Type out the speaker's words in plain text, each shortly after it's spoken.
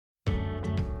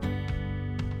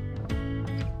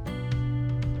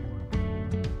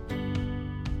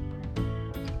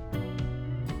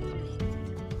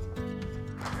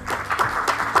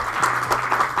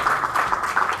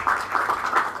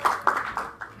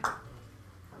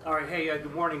Hey,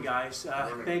 good morning, guys.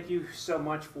 Thank you so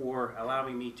much for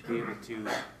allowing me to be able to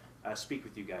speak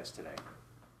with you guys today.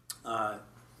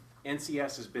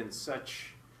 NCS has been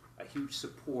such a huge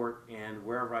support, and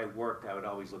wherever I worked, I would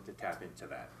always look to tap into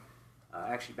that.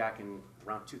 Actually, back in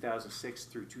around 2006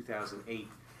 through 2008,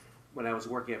 when I was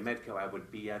working at Medco, I would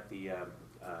be at the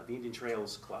Indian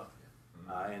Trails Club,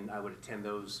 and I would attend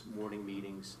those morning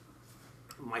meetings.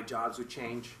 My jobs would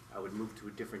change. I would move to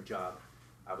a different job.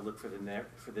 I would look for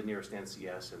the nearest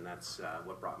NCS, and that's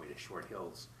what brought me to Short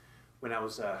Hills when I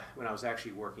was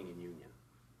actually working in Union.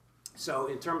 So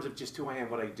in terms of just who I am,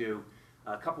 what I do,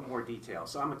 a couple more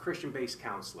details. So I'm a Christian-based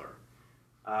counselor,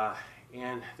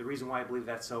 and the reason why I believe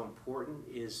that's so important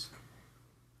is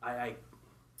I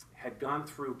had gone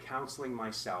through counseling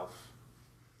myself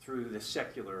through the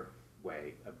secular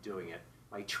way of doing it.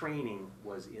 My training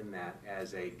was in that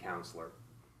as a counselor,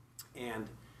 and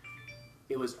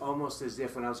it was almost as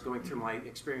if when I was going through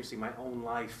experiencing my own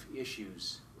life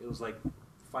issues, it was like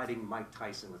fighting Mike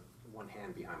Tyson with one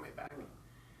hand behind my back.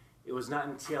 It was not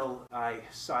until I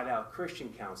sought out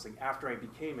Christian counseling, after I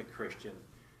became a Christian,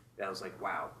 that I was like,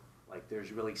 wow, like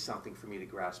there's really something for me to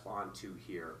grasp onto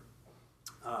here.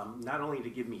 Not only to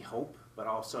give me hope, but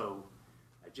also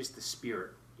just the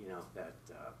spirit,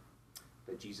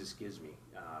 that Jesus gives me,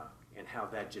 and how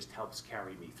that just helps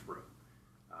carry me through,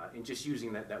 and just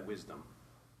using that wisdom.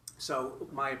 So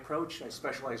my approach, I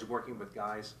specialize working with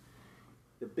guys.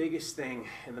 The biggest thing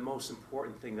and the most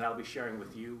important thing that I'll be sharing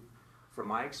with you from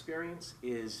my experience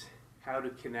is how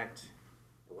to connect,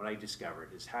 what I discovered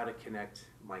is how to connect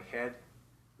my head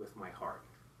with my heart.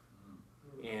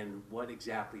 And what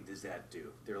exactly does that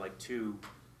do? They're like two,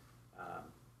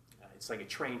 it's like a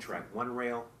train track. One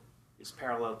rail is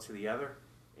parallel to the other,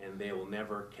 and they will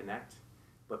never connect,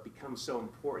 but becomes so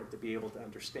important to be able to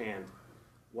understand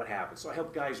what happens. So I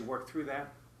help guys work through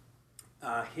that,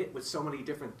 hit with so many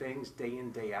different things day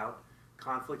in, day out,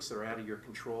 conflicts that are out of your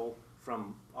control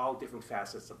from all different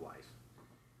facets of life.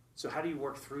 So how do you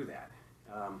work through that?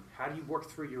 How do you work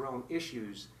through your own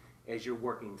issues as you're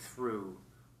working through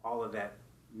all of that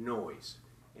noise,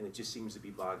 and it just seems to be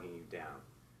bogging you down?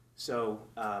 So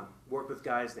work with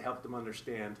guys to help them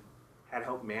understand how to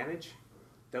help manage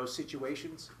those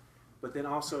situations, but then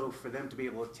also for them to be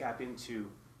able to tap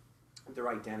into their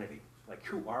identity. Like,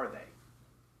 who are they?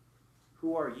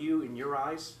 Who are you in your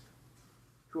eyes?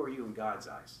 Who are you in God's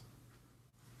eyes?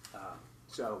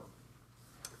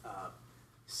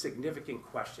 Significant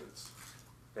questions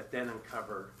that then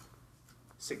uncover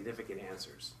significant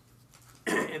answers,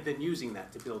 and then using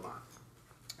that to build on.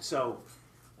 So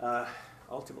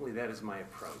ultimately, that is my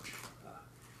approach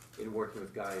in working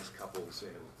with guys, couples,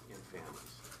 and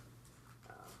families.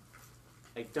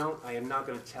 I am not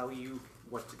going to tell you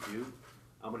what to do.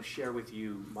 I'm going to share with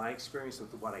you my experience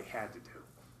with what I had to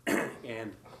do,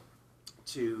 and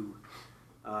to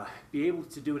be able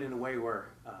to do it in a way where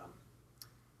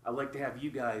I'd like to have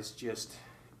you guys just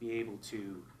be able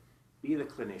to be the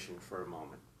clinician for a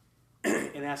moment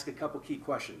and ask a couple key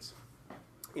questions.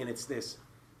 And it's this: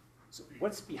 so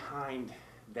what's behind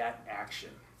that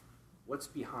action? What's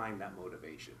behind that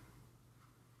motivation?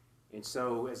 And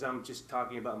so as I'm just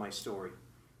talking about my story,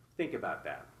 think about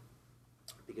that,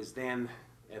 because then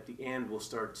at the end we'll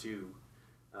start to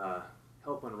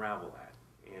help unravel that,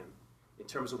 and in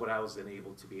terms of what I was then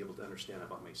able to understand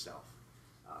about myself,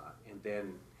 and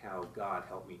then how God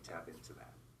helped me tap into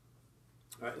that.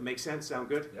 All right, it makes sense? Sound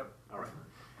good? Yep. All right.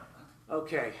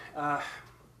 Okay, I'm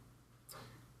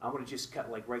going to just cut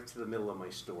right to the middle of my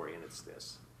story, and it's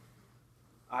this.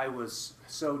 I was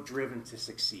so driven to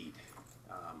succeed.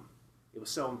 It was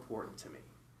so important to me.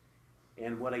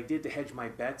 And what I did to hedge my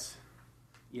bets,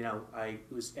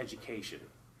 it was education.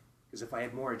 Because if I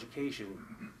had more education,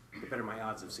 the better my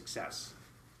odds of success.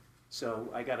 So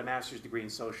I got a master's degree in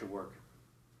social work.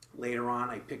 Later on,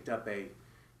 I picked up an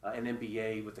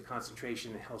MBA with a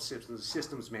concentration in health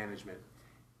systems management.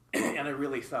 And I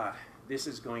really thought, this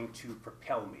is going to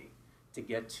propel me to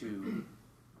get to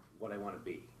what I want to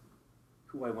be,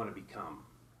 who I want to become.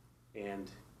 And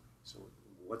so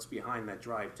what's behind that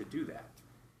drive to do that?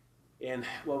 And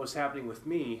what was happening with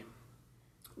me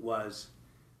was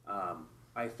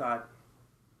I thought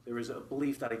there was a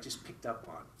belief that I just picked up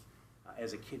on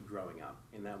as a kid growing up,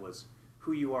 and that was,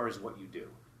 who you are is what you do.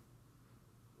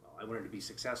 Well, I wanted to be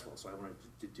successful, so I wanted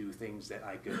to do things that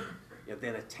I could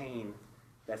then attain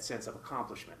that sense of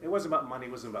accomplishment. It wasn't about money,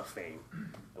 it wasn't about fame.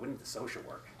 I went into social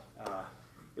work.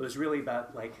 It was really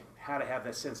about how to have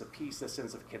that sense of peace, that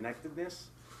sense of connectedness,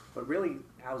 but really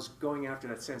I was going after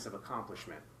that sense of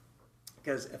accomplishment.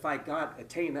 Because if I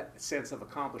attained that sense of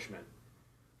accomplishment,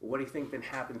 what do you think then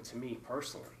happened to me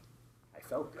personally? I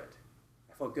felt good.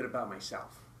 I felt good about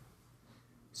myself.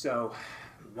 So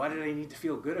why did I need to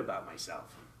feel good about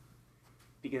myself?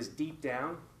 Because deep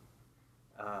down,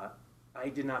 I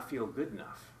did not feel good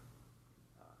enough.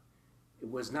 It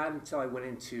was not until I went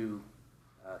into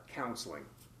counseling,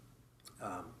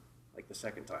 like the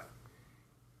second time.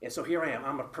 And so here I am.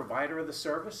 I'm a provider of the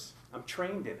service. I'm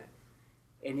trained in it.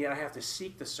 And yet I have to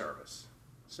seek the service.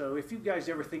 So if you guys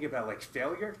ever think about like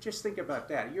failure, just think about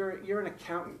that. You're an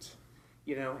accountant,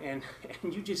 you know, and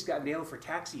you just got nailed for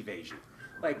tax evasion.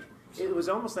 Like, it was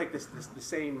almost like the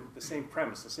same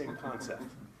premise, the same concept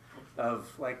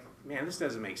of like, man, this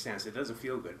doesn't make sense. It doesn't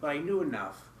feel good. But I knew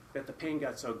enough that the pain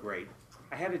got so great,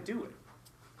 I had to do it.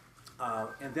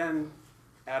 And then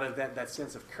out of that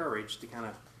sense of courage to kind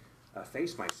of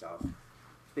face myself,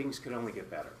 things could only get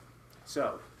better.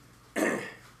 So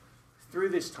through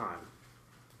this time,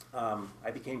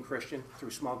 I became Christian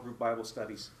through small group Bible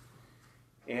studies.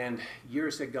 And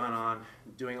years had gone on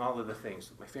doing all of the things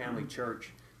with my family,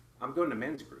 church. I'm going to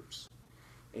men's groups.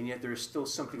 And yet there is still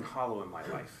something hollow in my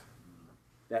life.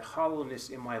 That hollowness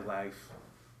in my life,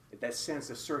 that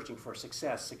sense of searching for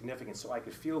success, significance, so I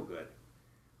could feel good,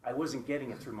 I wasn't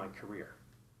getting it through my career.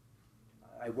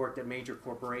 I worked at major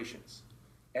corporations,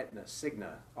 Aetna,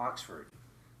 Cigna, Oxford.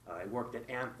 I worked at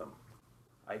Anthem.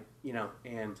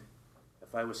 And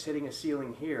if I was hitting a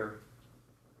ceiling here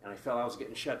and I felt I was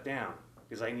getting shut down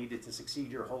because I needed to succeed,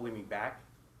 you're holding me back,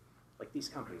 like these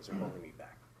companies are holding me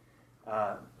back.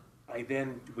 I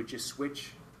then would just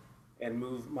switch and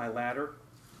move my ladder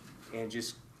and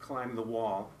just climb the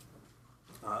wall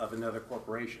of another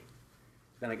corporation.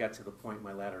 Then I got to the point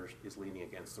my ladder is leaning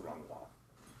against the wrong wall.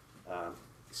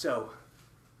 So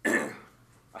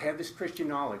I have this Christian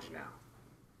knowledge now.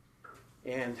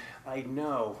 And I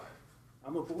know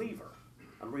I'm a believer.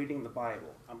 I'm reading the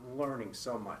Bible. I'm learning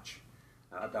so much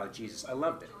about Jesus. I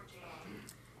loved it.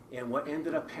 And what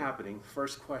ended up happening,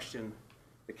 first question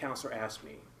the counselor asked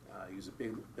me, he was a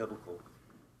big biblical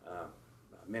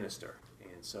minister,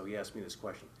 and so he asked me this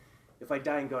question: if I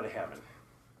die and go to heaven,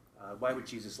 why would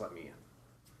Jesus let me in?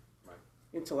 Right?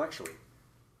 Intellectually,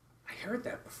 I heard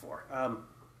that before.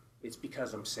 It's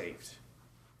because I'm saved,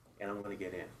 and I'm going to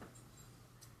get in.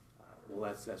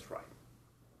 Well, that's right.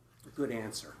 Good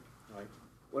answer, right?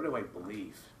 What do I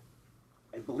believe?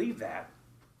 I believe that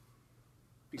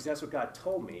because that's what God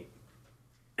told me.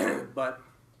 But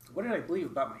what did I believe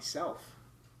about myself?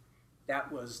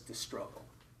 That was the struggle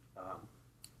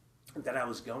that I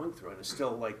was going through, and it's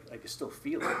still like I could still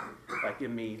feel it, like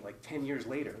in me, like 10 years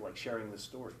later, like sharing this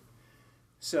story.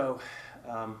 So,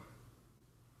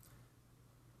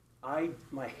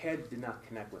 my head did not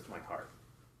connect with my heart.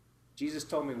 Jesus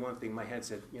told me one thing. My head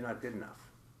said, "You're not good enough.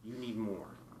 You need more.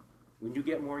 When you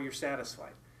get more, you're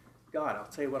satisfied." God, I'll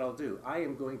tell you what I'll do. I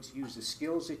am going to use the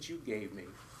skills that you gave me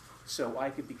so I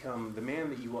could become the man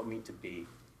that you want me to be.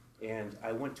 And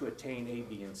I want to attain A,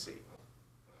 B, and C.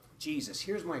 Jesus,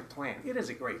 here's my plan. It is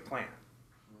a great plan.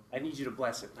 I need you to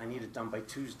bless it. I need it done by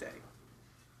Tuesday.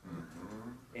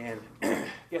 And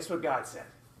guess what God said?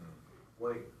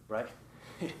 Wait, right?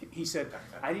 He said,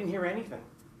 I didn't hear anything.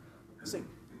 I was like,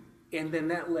 and then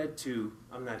that led to,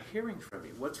 I'm not hearing from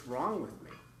you. What's wrong with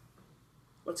me?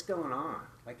 What's going on?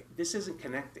 Like, this isn't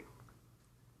connecting.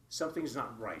 Something's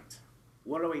not right.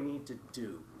 What do I need to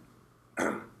do?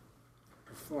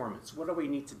 Performance. What do we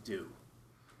need to do?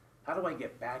 How do I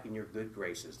get back in your good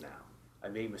graces now? I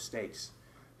made mistakes.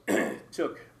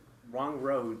 Took wrong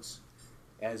roads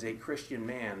as a Christian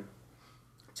man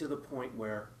to the point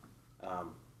where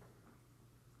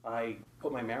I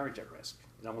put my marriage at risk.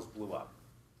 It almost blew up.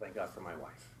 Thank God for my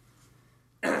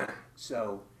wife.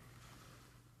 So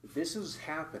this is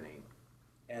happening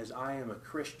as I am a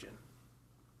Christian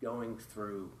going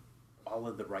through all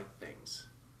of the right things.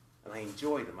 And I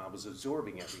enjoyed them. I was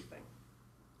absorbing everything.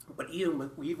 But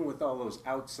even with all those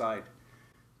outside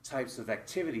types of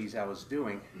activities I was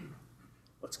doing,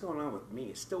 what's going on with me?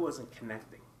 It still wasn't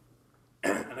connecting.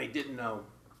 And I didn't know.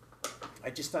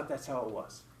 I just thought that's how it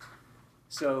was.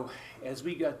 So as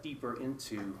we got deeper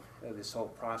into this whole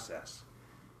process,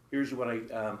 here's what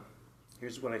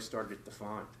I started to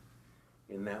find.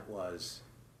 And that was,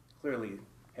 clearly,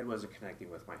 head wasn't connecting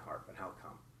with my heart, but how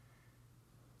come?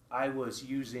 I was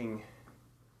using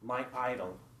my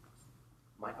idol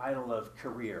of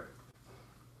career.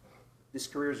 This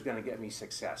career is going to get me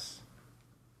success.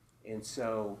 And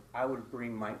so I would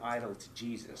bring my idol to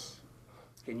Jesus.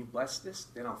 Can you bless this?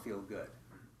 Then I'll feel good.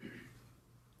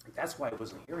 That's why I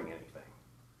wasn't hearing anything.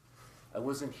 I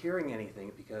wasn't hearing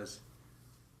anything because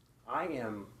I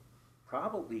am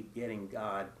probably getting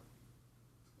God,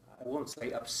 I won't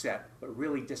say upset, but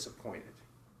really disappointed.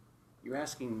 You're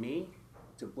asking me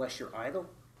to bless your idol?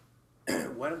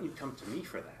 Why don't you come to me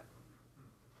for that?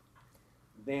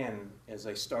 Then, as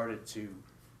I started to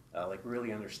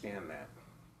really understand that,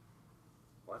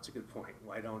 well, that's a good point.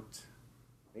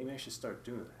 Maybe I should start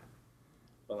doing that.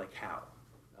 But like how?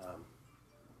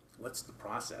 What's the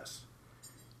process?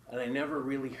 And I never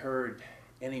really heard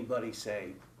anybody say,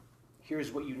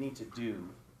 here's what you need to do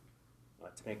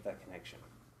to make that connection.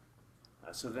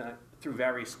 So then through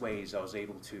various ways, I was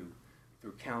able to,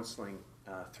 through counseling,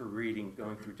 through reading,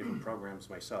 going through different programs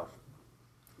myself,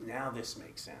 now this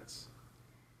makes sense.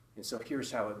 And so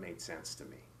here's how it made sense to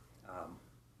me.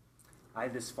 I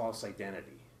had this false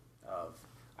identity of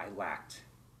I lacked,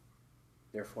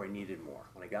 therefore I needed more.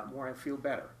 When I got more, I feel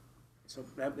better. So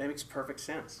that makes perfect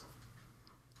sense.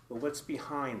 But what's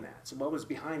behind that? So what was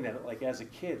behind that, like as a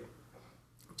kid,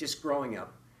 just growing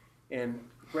up, and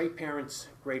great parents,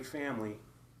 great family,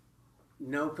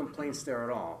 no complaints there at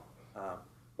all.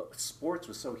 But sports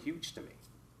was so huge to me.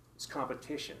 It's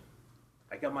competition.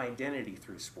 I got my identity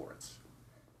through sports.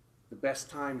 The best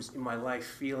times in my life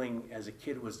feeling as a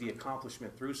kid was the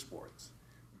accomplishment through sports.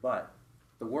 But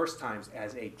the worst times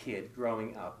as a kid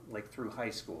growing up, like through high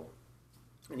school,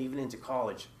 and even into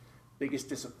college, biggest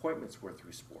disappointments were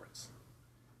through sports.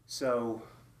 So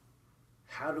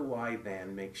how do I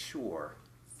then make sure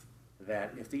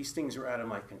that if these things are out of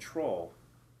my control,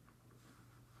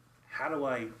 how do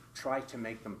I try to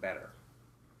make them better?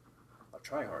 I'll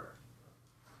try harder.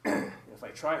 If I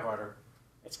try harder,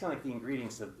 it's kind of like the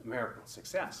ingredients of American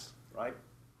success, right?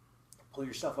 Pull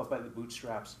yourself up by the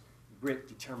bootstraps, grit,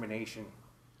 determination,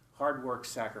 hard work,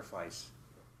 sacrifice.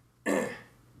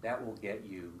 That will get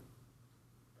you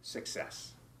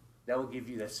success. That will give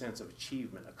you that sense of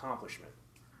achievement, accomplishment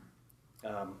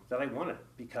that I wanted,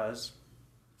 because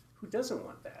who doesn't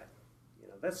want that?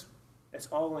 That's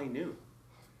all I knew.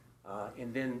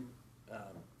 And then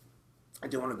I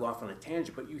don't want to go off on a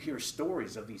tangent, but you hear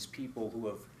stories of these people who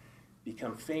have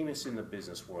become famous in the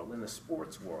business world, in the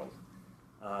sports world,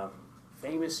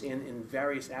 famous in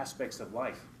various aspects of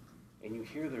life, and you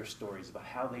hear their stories about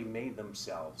how they made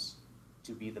themselves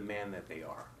to be the man that they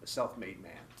are, a self-made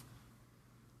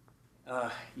man.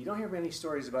 You don't hear many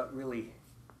stories about really,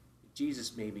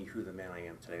 Jesus made me who the man I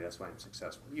am today, that's why I'm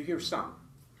successful. You hear some,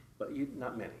 but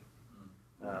not many.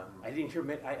 I didn't hear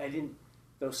many,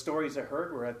 those stories I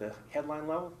heard were at the headline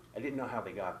level. I didn't know how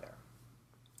they got there.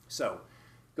 So,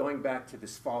 going back to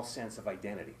this false sense of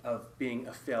identity, of being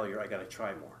a failure, I gotta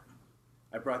try more.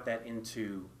 I brought that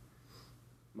into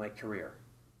my career.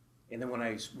 And then when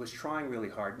I was trying really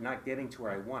hard, not getting to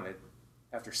where I wanted,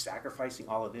 after sacrificing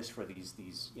all of this for these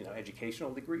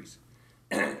educational degrees,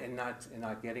 and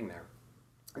not getting there,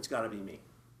 it's gotta be me.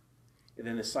 And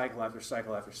then the cycle after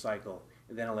cycle after cycle,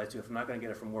 and then it led to, if I'm not gonna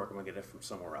get it from work, I'm gonna get it from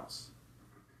somewhere else.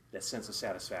 That sense of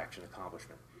satisfaction,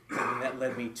 accomplishment. And then that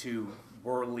led me to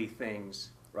worldly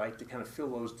things, right? To kind of fill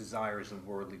those desires in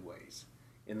worldly ways.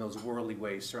 In those worldly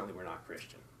ways, certainly we're not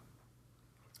Christian.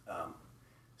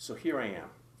 So here I am.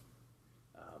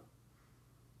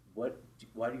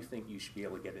 Why do you think you should be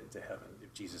able to get into heaven?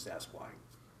 If Jesus asked why.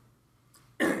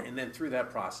 And then through that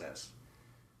process,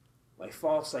 my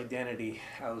false identity,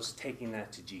 I was taking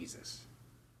that to Jesus.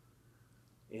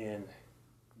 And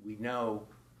we know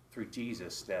through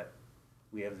Jesus that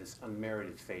we have this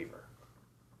unmerited favor.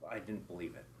 I didn't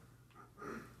believe it.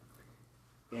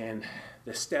 And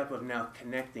the step of now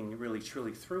connecting really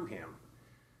truly through him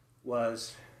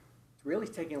was really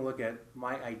taking a look at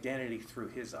my identity through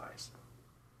his eyes.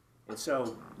 And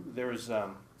so there's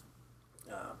a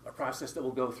process that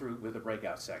we'll go through with the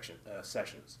breakout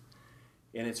sessions.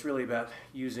 And it's really about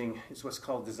it's what's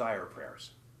called desire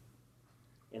prayers.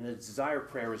 And the desire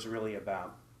prayer is really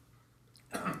about,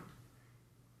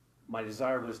 my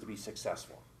desire was to be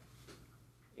successful.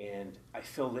 And I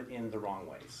filled it in the wrong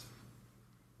ways.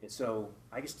 And so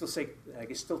I can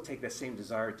still take that same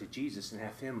desire to Jesus and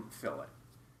have him fill it.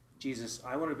 Jesus,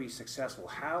 I want to be successful.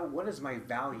 What is my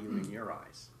value in your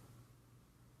eyes?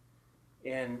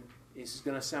 And this is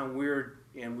going to sound weird,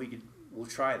 and we'll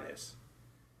try this.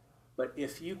 But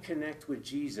if you connect with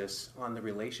Jesus on the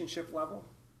relationship level,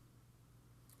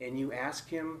 and you ask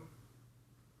him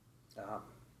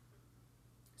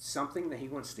something that he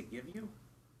wants to give you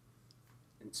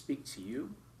and speak to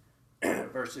you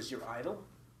versus your idol,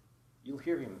 you'll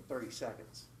hear him in 30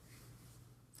 seconds.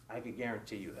 I can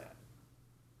guarantee you that.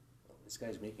 This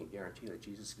guy's making a guarantee that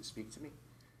Jesus can speak to me.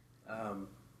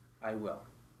 I will.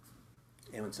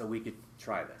 And so we could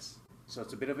try this. So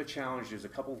it's a bit of a challenge. There's a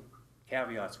couple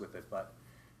caveats with it, but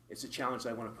it's a challenge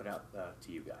I want to put out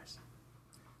to you guys.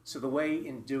 So the way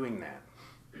in doing that,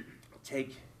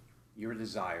 take your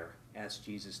desire, ask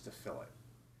Jesus to fill it.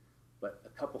 but a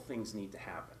couple things need to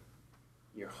happen.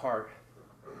 Your heart,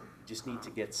 you just need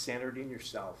to get centered in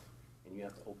yourself, and you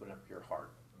have to open up your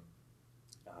heart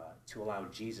to allow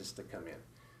Jesus to come in.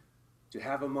 To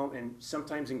have a moment, and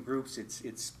sometimes in groups,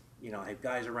 it's I have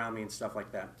guys around me and stuff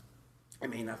like that. I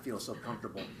may not feel so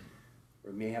comfortable,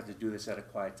 or may have to do this at a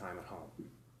quiet time at home.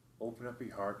 Open up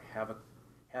your heart, have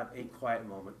a quiet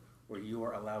moment where you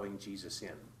are allowing Jesus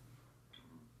in.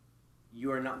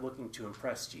 You are not looking to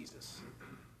impress Jesus.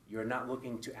 You are not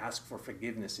looking to ask for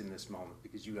forgiveness in this moment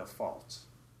because you have faults.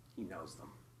 He knows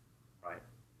them, right?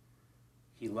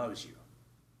 He loves you.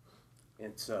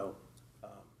 And so,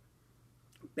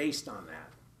 based on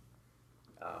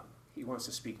that, he wants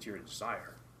to speak to your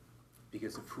desire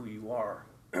because of who you are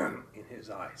in his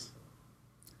eyes.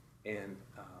 And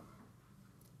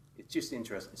it's just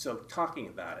interesting. So talking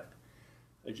about it,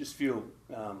 I just feel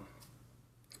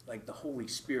like the Holy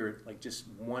Spirit, like just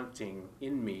wanting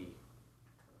in me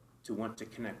to want to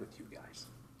connect with you guys,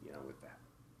 with that.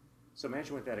 So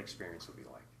imagine what that experience would be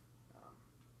like.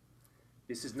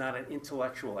 This is not an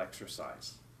intellectual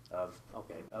exercise of,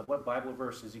 what Bible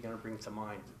verse is he going to bring to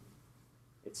mind?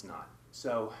 It's not.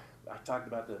 So I talked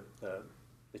about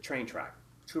the train track,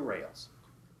 2 rails.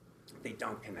 They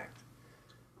don't connect.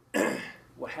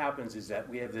 What happens is that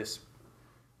we have this,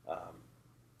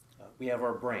 we have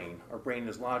our brain. Our brain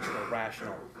is logical,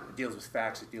 rational. It deals with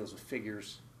facts. It deals with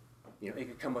figures. It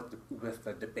could come with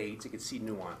the debates. It could see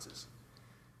nuances.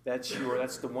 That's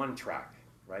the one track,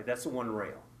 right? That's the one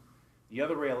rail. The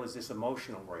other rail is this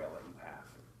emotional rail that you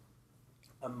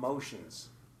have. Emotions.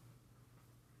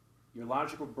 Your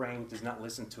logical brain does not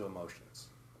listen to emotions.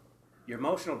 Your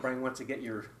emotional brain wants to get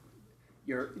your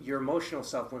emotional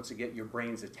self wants to get your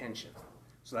brain's attention.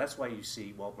 So that's why you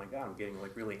see, well, my God, I'm getting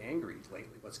like really angry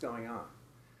lately. What's going on?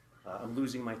 I'm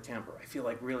losing my temper. I feel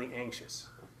like really anxious.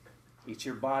 It's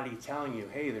your body telling you,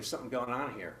 hey, there's something going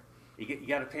on here. You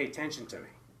got to pay attention to me.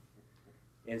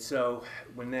 And so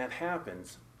when that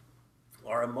happens,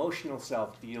 our emotional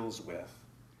self deals with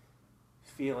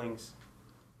feelings,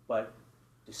 but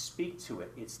to speak to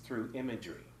it, it's through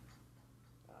imagery.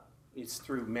 It's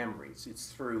through memories.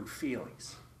 It's through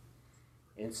feelings.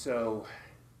 And so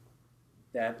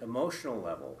that emotional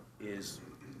level is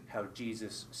how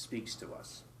Jesus speaks to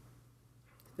us.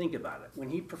 Think about it. When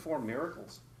he performed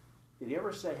miracles, did he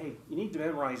ever say, hey, you need to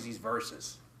memorize these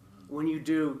verses? When you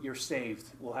do, you're saved.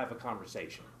 We'll have a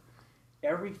conversation.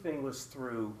 Everything was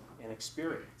through an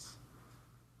experience,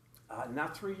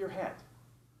 not through your head.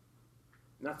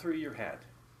 Not through your head.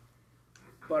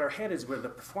 But our head is where the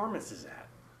performance is at,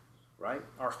 right?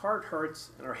 Our heart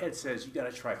hurts and our head says, you got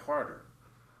to try harder.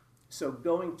 So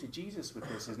going to Jesus with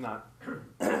this is not,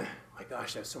 my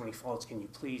gosh, I have so many faults. Can you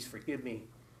please forgive me?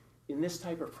 In this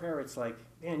type of prayer, it's like,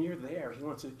 man, you're there. He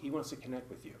wants to connect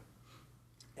with you.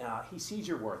 He sees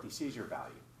your worth. He sees your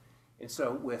value. And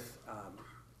so with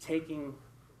taking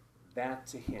that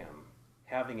to him,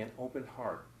 having an open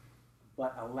heart,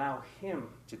 but allow him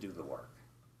to do the work.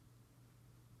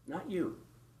 Not you.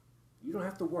 You don't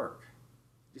have to work.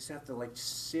 You just have to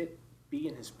sit, be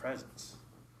in his presence,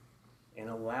 and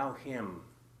allow him,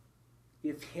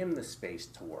 give him the space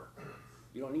to work.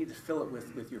 You don't need to fill it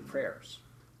with your prayers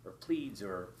or pleads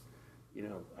or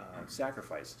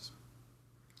sacrifices.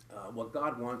 What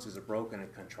God wants is a broken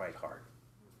and contrite heart,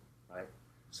 right?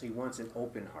 So he wants an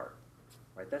open heart,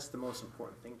 right? That's the most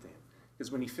important thing to him.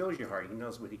 Because when he fills your heart, he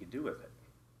knows what he can do with it,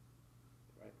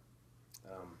 right?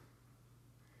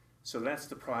 So that's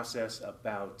the process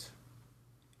about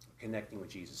connecting with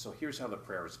Jesus. So here's how the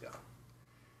prayers go.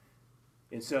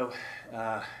 And so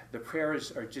the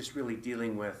prayers are just really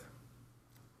dealing with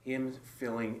him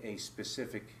filling a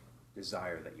specific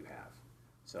desire that you have.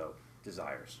 So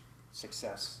desires,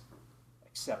 success,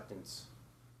 acceptance,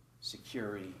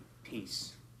 security,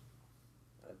 peace.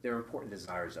 They're important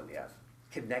desires that we have.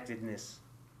 Connectedness,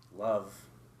 love,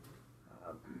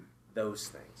 those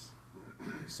things.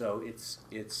 So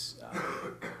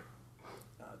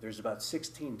there's about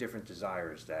 16 different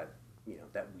desires that we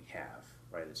have,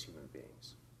 right, as human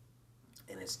beings.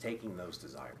 And it's taking those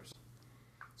desires.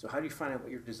 So how do you find out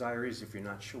what your desire is if you're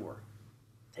not sure?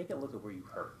 Take a look at where you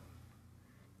hurt.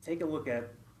 Take a look at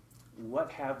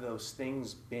what have those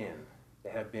things been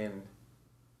that have been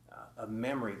a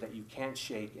memory that you can't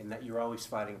shake and that you're always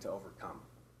fighting to overcome.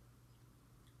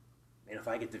 And if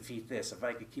I could defeat this, if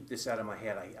I could keep this out of my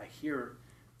head, I hear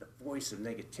the voice of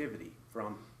negativity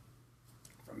from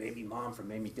maybe mom, from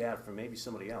maybe dad, from maybe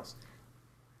somebody else.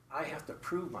 I have to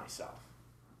prove myself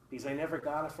because I never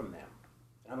got it from them.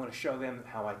 I'm going to show them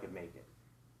how I can make it.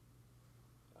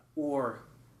 Or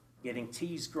getting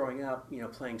teased growing up,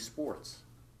 playing sports.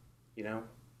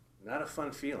 Not a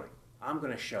fun feeling. I'm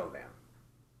going to show them.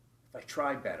 If I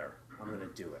try better, I'm going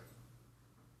to do it.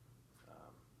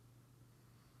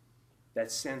 That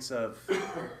sense of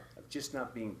just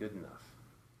not being good enough.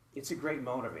 It's a great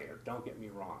motivator, don't get me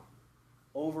wrong.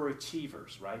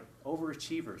 Overachievers, right?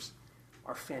 Overachievers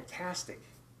are fantastic.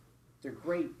 They're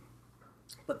great.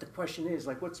 But the question is,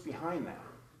 like, what's behind that?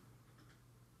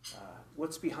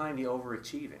 What's behind the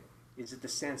overachieving? Is it the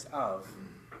sense of,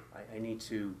 I need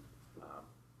to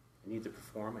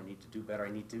perform, I need to do better,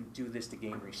 I need to do this to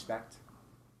gain respect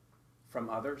from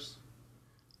others?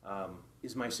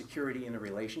 Is my security in a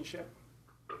relationship?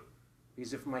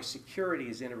 Because if my security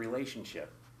is in a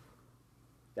relationship,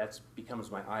 that becomes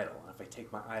my idol. And if I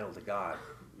take my idol to God,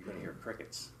 you're going to hear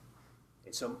crickets.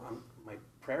 And so my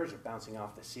prayers are bouncing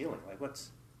off the ceiling. Like,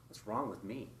 what's wrong with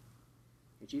me?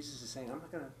 And Jesus is saying, I'm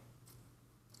not going to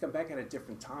come back at a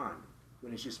different time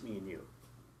when it's just me and you.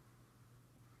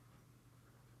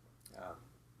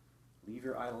 Leave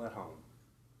your idol at home,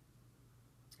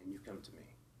 and you come to me.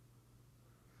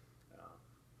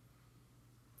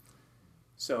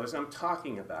 So as I'm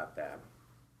talking about that,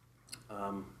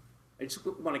 I just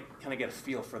want to kind of get a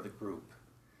feel for the group.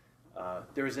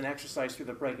 There is an exercise through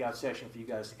the breakout session for you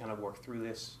guys to kind of work through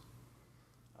this.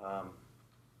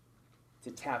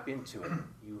 To tap into it,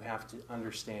 you have to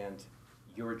understand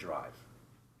your drive.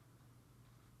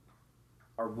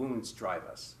 Our wounds drive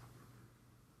us.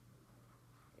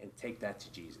 And take that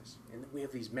to Jesus. And we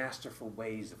have these masterful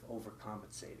ways of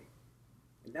overcompensating.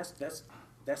 And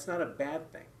that's not a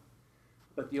bad thing.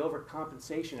 But the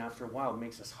overcompensation after a while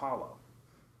makes us hollow.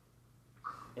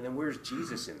 And then where's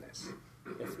Jesus in this?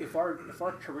 If our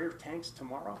career tanks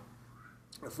tomorrow,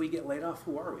 if we get laid off,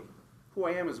 who are we? Who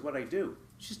I am is what I do.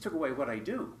 She just took away what I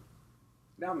do.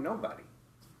 Now I'm nobody.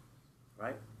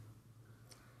 Right?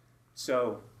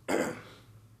 So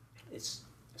it's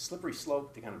a slippery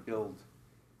slope to kind of build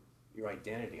your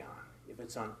identity on. If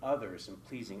it's on others and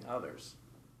pleasing others,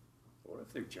 what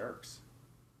if they're jerks?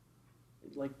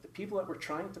 Like the people that we're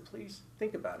trying to please,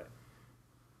 think about it.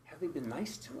 Have they been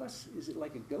nice to us? Is it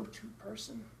like a go-to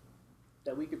person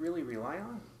that we could really rely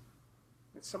on?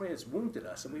 It's somebody that's wounded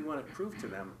us and we want to prove to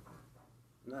them,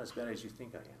 I'm not as bad as you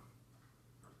think I am.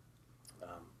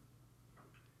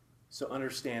 So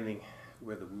understanding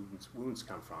where the wounds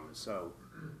come from is so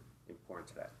important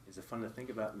to that. Is it fun to think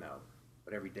about? No.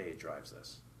 But every day it drives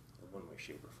us in one way,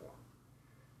 shape, or form.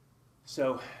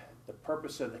 So the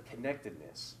purpose of the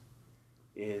connectedness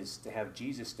is to have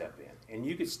Jesus step in. And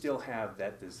you could still have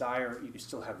that desire, you could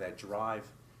still have that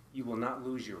drive. You will not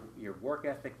lose your work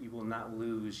ethic, you will not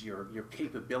lose your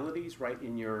capabilities, right,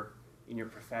 in your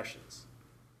professions.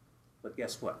 But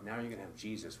guess what? Now you're going to have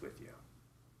Jesus with you.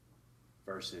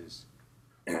 Versus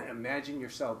imagine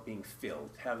yourself being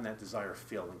filled, having that desire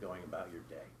filled and going about your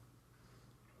day.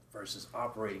 Versus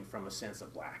operating from a sense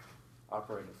of lack,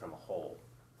 operating from a hole.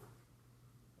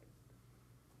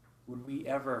 Would we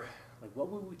ever, like, what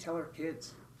would we tell our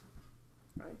kids?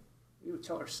 Right? We would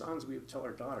tell our sons, we would tell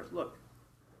our daughters, look,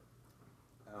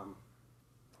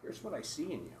 here's what I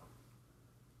see in you.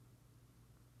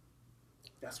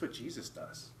 That's what Jesus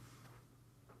does.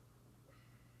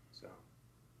 So,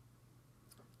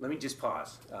 let me just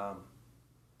pause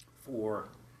for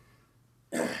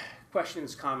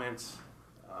questions, comments.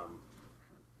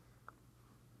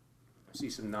 I see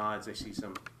some nods, I see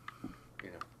some,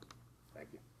 thank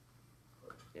you.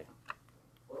 Yeah.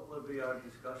 What will be our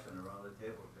discussion around the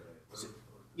table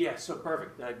today? So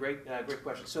perfect, great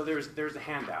question. So there's a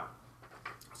handout.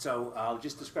 So I'll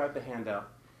just describe the handout.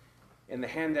 And the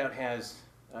handout has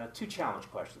two challenge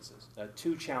questions,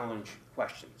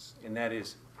 and that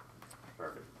is,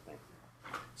 perfect, thank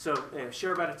you. So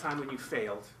share about a time when you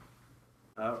failed,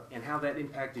 and how that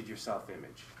impacted your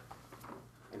self-image,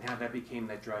 and how that became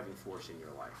that driving force in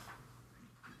your life.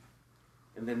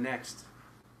 And then next,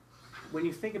 when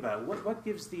you think about it, what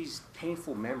gives these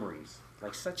painful memories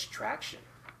like such traction?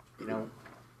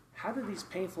 How do these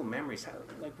painful memories,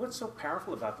 what's so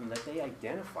powerful about them that they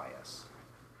identify us?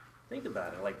 Think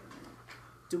about it,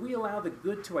 do we allow the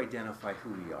good to identify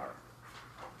who we are?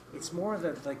 It's more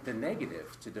the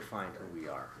negative to define who we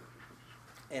are.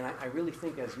 And I really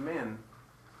think as men,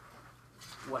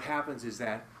 what happens is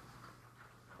that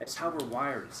it's how we're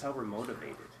wired, it's how we're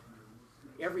motivated.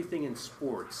 Everything in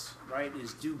sports, right,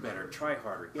 is do better, try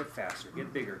harder, get faster,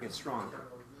 get bigger, get stronger.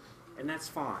 And that's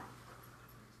fine.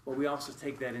 But we also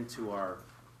take that into our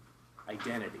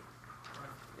identity.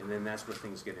 And then that's where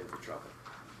things get into trouble.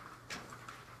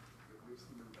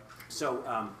 So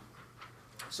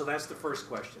that's the first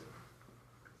question.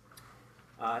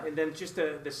 And then just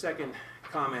the second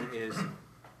comment is,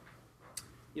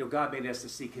 God made us to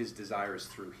seek his desires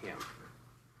through him.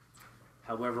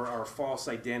 However, our false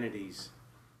identities,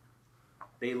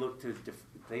 they look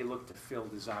to fill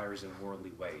desires in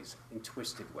worldly ways, in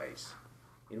twisted ways,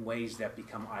 in ways that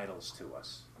become idols to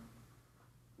us.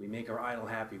 We make our idol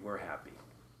happy, we're happy.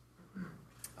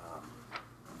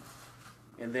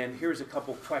 And then here's a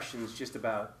couple questions just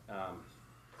about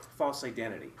false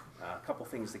identity, a couple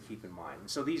things to keep in mind.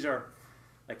 So these are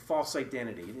like false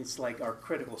identity. It's like our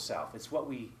critical self. It's what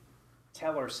we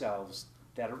tell ourselves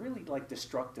that are really like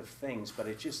destructive things, but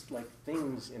it's just like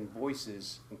things and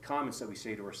voices and comments that we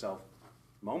say to ourselves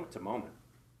moment to moment.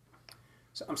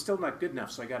 So I'm still not good enough,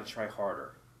 so I got to try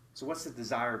harder. So what's the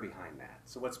desire behind that?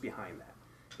 So what's behind that?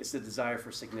 It's the desire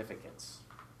for significance.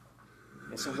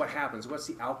 And so what happens? What's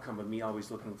the outcome of me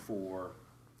always looking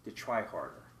to try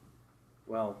harder?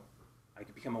 Well, I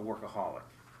could become a workaholic.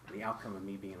 And the outcome of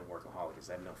me being a workaholic is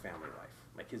I have no family life.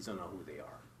 My kids don't know who they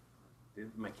are.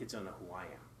 My kids don't know who I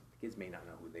am. The kids may not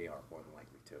know who they are, more than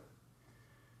likely too.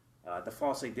 The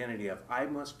false identity of I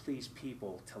must please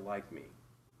people to like me.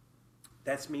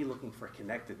 That's me looking for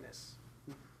connectedness.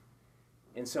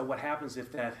 And so what happens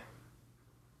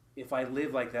if I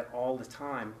live like that all the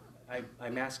time, I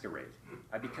masquerade.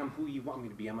 I become who you want me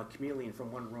to be. I'm a chameleon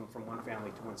from one room, from one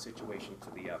family to one situation to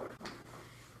the other.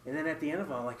 And then at the end of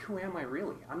it all, like, who am I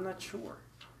really? I'm not sure.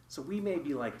 So we may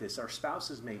be like this. Our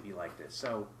spouses may be like this.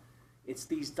 So it's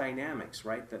these dynamics,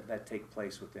 right, that take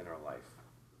place within our life.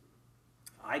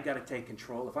 I got to take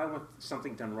control. If I want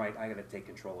something done right, I got to take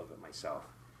control of it myself.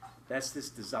 That's this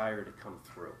desire to come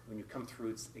through. When you come through,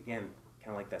 it's, again,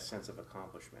 kind of like that sense of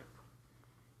accomplishment.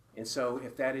 And so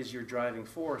if that is your driving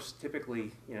force,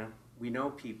 typically, we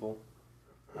know people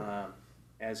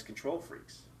as control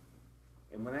freaks.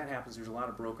 And when that happens, there's a lot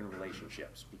of broken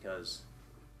relationships because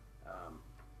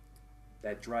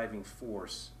that driving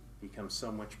force becomes so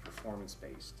much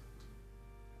performance-based.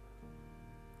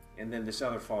 And then this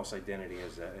other false identity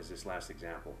is this last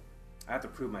example. I have to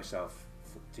prove myself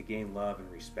to gain love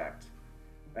and respect.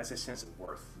 That's a sense of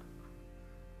worth.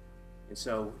 And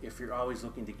so if you're always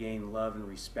looking to gain love and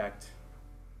respect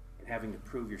and having to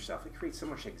prove yourself, it creates so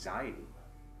much anxiety.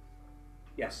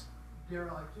 Yes?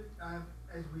 Darryl,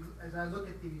 as I look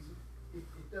at these, it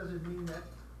doesn't mean that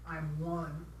I'm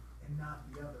one and not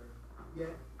the other.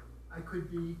 Yet I could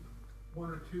be one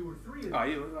or two or three of them.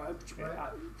 Right?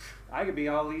 I could be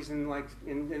all these in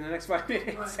the next 5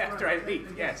 minutes after I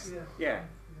leave. Yes.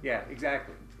 Yeah,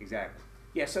 exactly.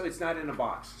 Yeah, so it's not in a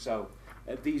box. So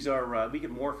these are, we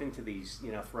can morph into these,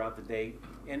 throughout the day,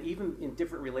 and even in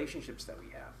different relationships that we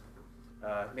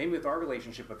have. Maybe with our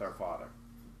relationship with our Father,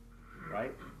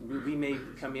 right? We may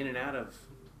come in and out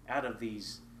of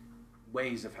these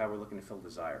ways of how we're looking to fill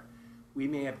desire. We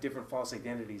may have different false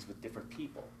identities with different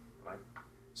people, right?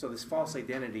 So this false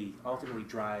identity ultimately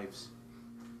drives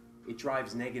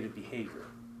negative behavior.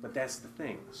 But that's the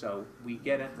thing. So we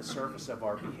get at the surface of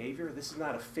our behavior. This is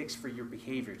not a fix for your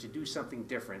behavior to do something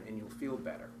different and you'll feel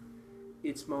better.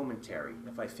 It's momentary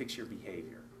if I fix your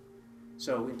behavior.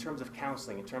 So in terms of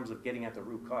counseling, in terms of getting at the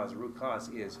root cause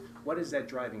is, what is that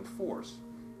driving force?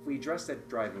 If we address that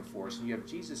driving force and you have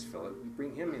Jesus fill it, we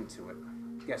bring him into it,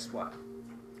 guess what?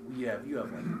 You have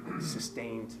like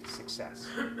sustained success.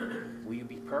 Will you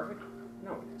be perfect?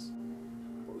 No one is.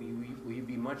 Will you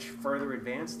be much further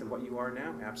advanced than what you are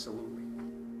now? Absolutely.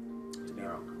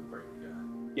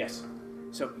 Yes.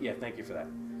 So yeah, thank you for that.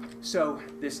 So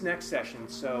this next session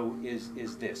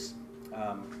is this.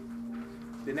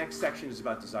 The next section is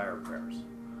about desire prayers.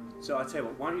 So I'll tell you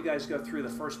what, why don't you guys go through the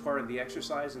first part of the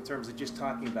exercise in terms of just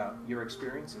talking about your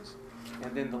experiences,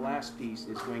 and then the last piece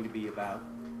is going to be about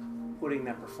putting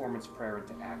that performance prayer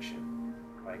into action,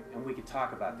 right? And we could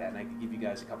talk about that, and I could give you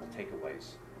guys a couple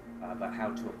takeaways about how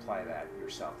to apply that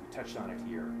yourself. We touched on it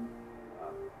here,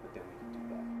 but then we can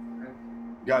do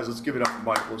that. Guys, let's give it up for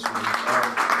Michael. Thank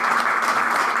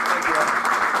you.